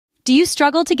Do you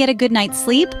struggle to get a good night's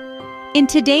sleep? In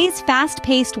today's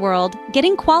fast-paced world,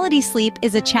 getting quality sleep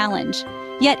is a challenge,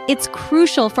 yet it's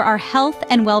crucial for our health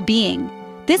and well-being.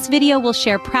 This video will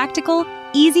share practical,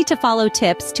 easy-to-follow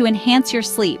tips to enhance your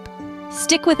sleep.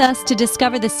 Stick with us to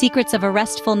discover the secrets of a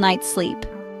restful night's sleep.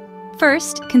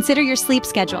 First, consider your sleep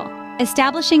schedule.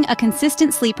 Establishing a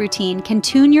consistent sleep routine can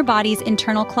tune your body's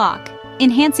internal clock,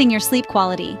 enhancing your sleep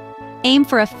quality. Aim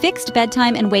for a fixed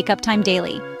bedtime and wake-up time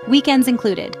daily, weekends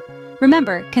included.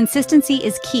 Remember, consistency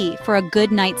is key for a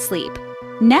good night's sleep.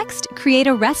 Next, create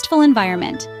a restful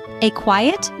environment. A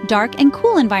quiet, dark, and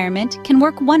cool environment can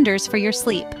work wonders for your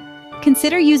sleep.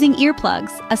 Consider using earplugs,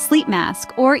 a sleep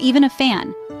mask, or even a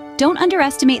fan. Don't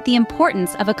underestimate the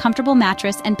importance of a comfortable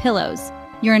mattress and pillows.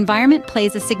 Your environment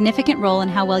plays a significant role in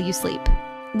how well you sleep.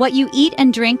 What you eat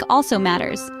and drink also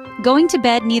matters. Going to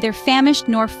bed neither famished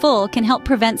nor full can help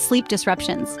prevent sleep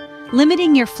disruptions.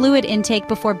 Limiting your fluid intake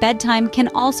before bedtime can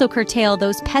also curtail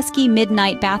those pesky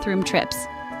midnight bathroom trips.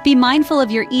 Be mindful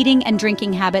of your eating and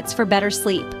drinking habits for better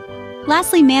sleep.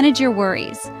 Lastly, manage your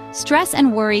worries. Stress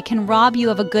and worry can rob you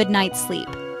of a good night's sleep.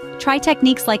 Try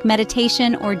techniques like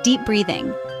meditation or deep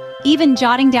breathing. Even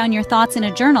jotting down your thoughts in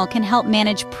a journal can help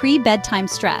manage pre-bedtime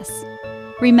stress.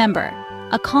 Remember,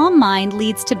 a calm mind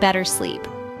leads to better sleep.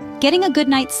 Getting a good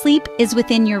night's sleep is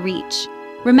within your reach.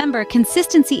 Remember,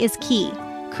 consistency is key.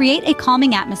 Create a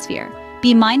calming atmosphere,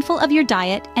 be mindful of your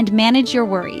diet, and manage your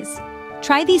worries.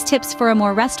 Try these tips for a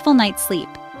more restful night's sleep.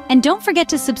 And don't forget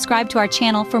to subscribe to our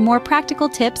channel for more practical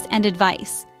tips and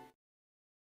advice.